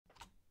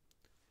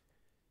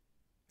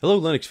Hello,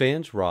 Linux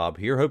fans. Rob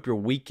here. Hope your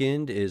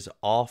weekend is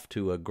off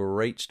to a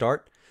great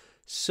start.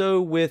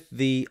 So, with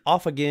the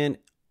off again,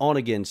 on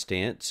again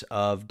stance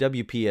of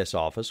WPS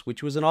Office,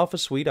 which was an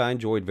office suite I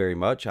enjoyed very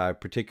much. I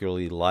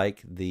particularly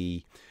like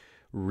the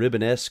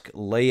ribbon-esque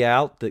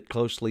layout that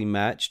closely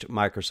matched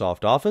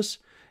Microsoft Office.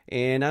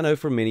 And I know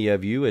for many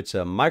of you, it's a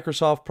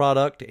Microsoft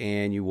product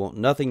and you want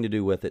nothing to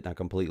do with it, and I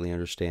completely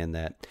understand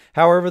that.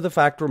 However, the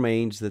fact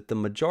remains that the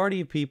majority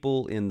of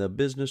people in the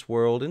business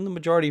world and the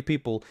majority of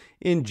people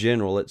in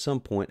general at some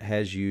point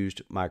has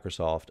used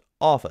Microsoft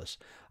Office.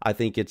 I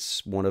think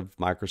it's one of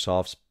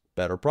Microsoft's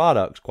better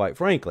products, quite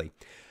frankly.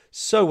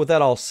 So with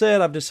that all said,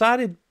 I've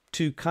decided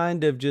to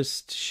kind of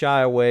just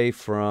shy away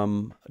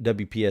from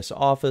WPS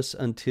Office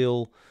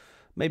until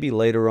maybe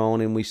later on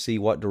and we see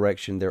what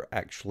direction they're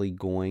actually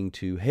going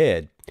to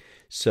head.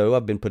 So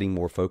I've been putting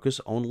more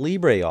focus on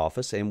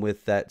LibreOffice, and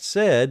with that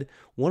said,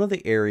 one of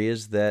the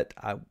areas that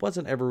I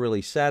wasn't ever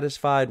really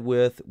satisfied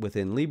with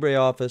within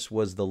LibreOffice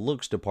was the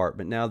looks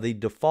department. Now, the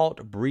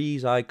default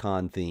Breeze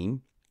icon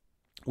theme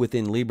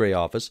within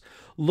LibreOffice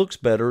looks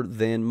better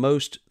than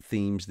most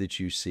themes that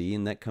you see,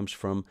 and that comes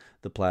from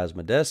the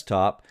Plasma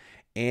desktop.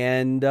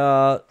 And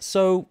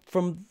so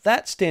from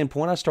that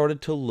standpoint, I started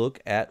to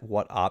look at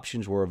what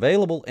options were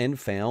available and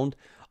found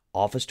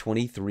Office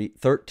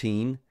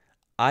 2013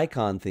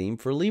 icon theme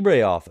for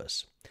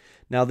LibreOffice.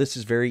 Now, this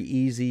is very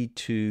easy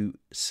to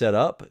set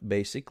up.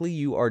 Basically,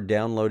 you are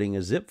downloading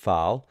a zip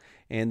file,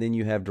 and then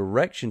you have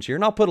directions here.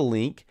 And I'll put a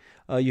link.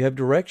 You have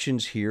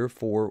directions here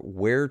for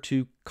where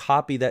to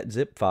copy that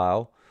zip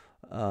file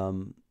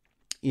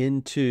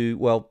into,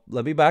 well,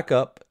 let me back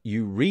up.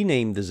 You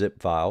rename the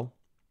zip file.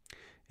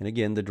 And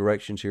again, the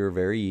directions here are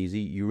very easy.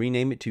 You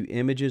rename it to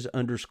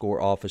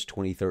images_office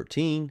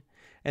 2013,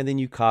 and then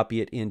you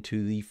copy it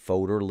into the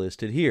folder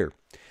listed here.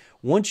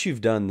 Once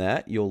you've done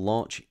that, you'll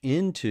launch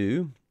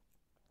into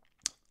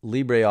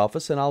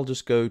LibreOffice, and I'll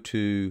just go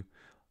to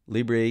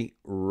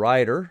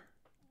LibreWriter,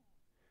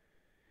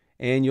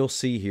 and you'll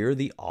see here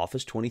the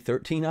Office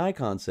 2013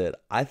 icon set.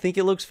 I think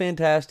it looks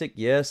fantastic.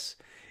 Yes,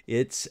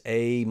 it's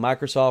a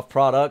Microsoft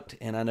product,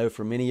 and I know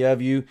for many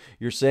of you,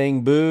 you're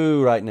saying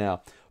boo right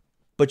now.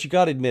 But you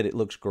got to admit it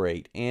looks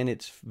great, and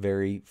it's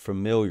very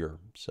familiar.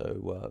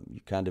 So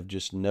you kind of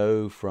just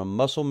know from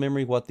muscle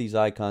memory what these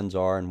icons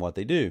are and what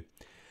they do.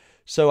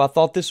 So I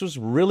thought this was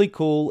really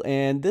cool,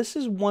 and this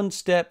is one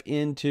step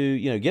into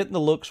getting the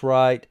looks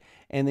right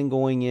and then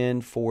going in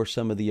for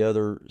some of the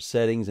other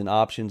settings and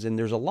options. And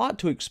there's a lot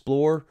to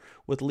explore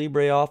with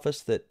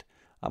LibreOffice that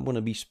I'm going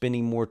to be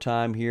spending more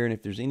time here. And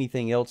if there's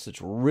anything else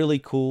that's really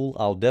cool,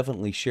 I'll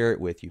definitely share it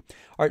with you.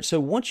 All right, so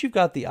once you've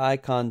got the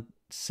icon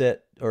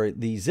set or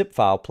the zip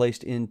file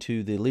placed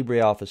into the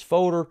LibreOffice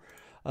folder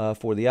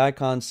for the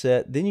icon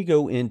set, then you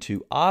go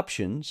into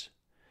options,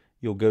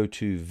 you'll go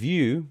to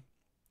view,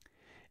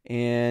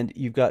 and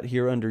you've got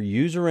here under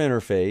user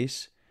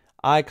interface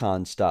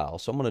icon style.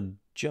 So I'm going to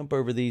jump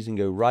over these and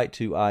go right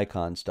to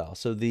icon style.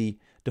 So the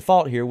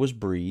default here was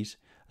Breeze.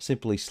 I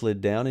simply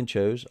slid down and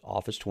chose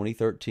Office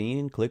 2013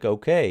 and click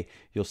OK.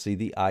 You'll see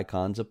the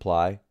icons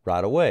apply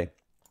right away.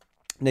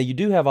 Now you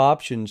do have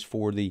options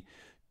for the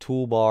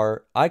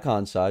toolbar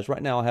icon size.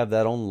 Right now I have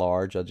that on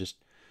large.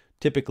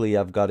 Typically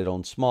I've got it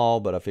on small,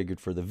 but I figured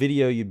for the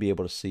video you'd be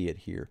able to see it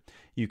here.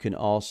 You can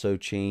also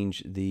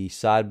change the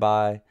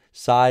sidebar,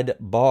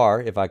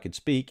 if I could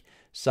speak,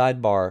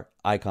 sidebar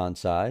icon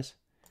size,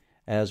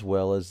 as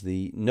well as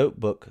the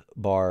notebook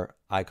bar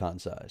icon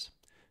size.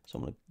 So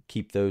I'm going to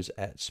keep those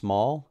at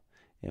small,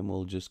 and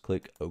we'll just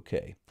click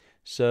OK.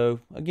 So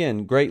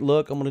again, great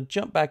look. I'm going to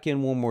jump back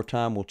in one more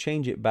time. We'll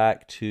change it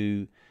back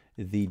to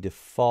the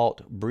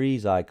default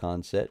Breeze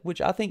icon set, which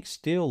I think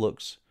still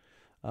looks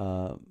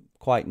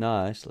quite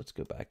nice. Let's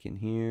go back in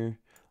here,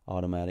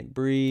 automatic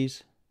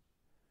Breeze.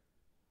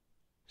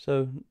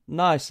 So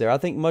nice there. I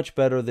think much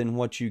better than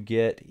what you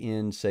get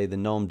in, say, the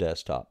GNOME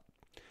desktop.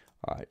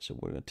 All right, so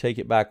we're going to take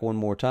it back one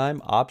more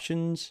time.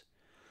 Options,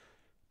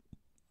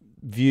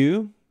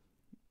 view,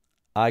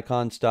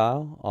 icon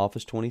style,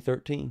 Office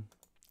 2013.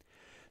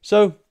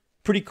 So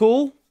pretty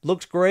cool.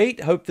 Looks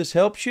great. Hope this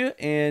helps you.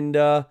 And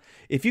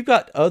if you've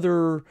got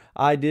other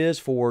ideas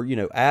for,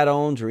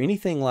 add-ons or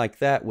anything like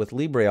that with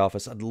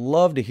LibreOffice, I'd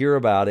love to hear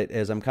about it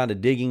as I'm kind of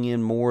digging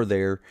in more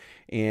there.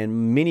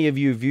 And many of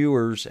you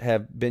viewers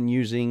have been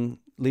using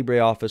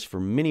LibreOffice for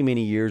many,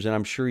 many years, and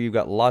I'm sure you've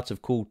got lots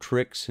of cool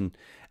tricks and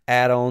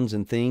add-ons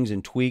and things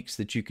and tweaks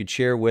that you could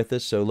share with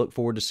us. So look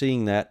forward to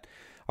seeing that.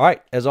 All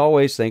right, as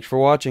always, thanks for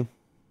watching.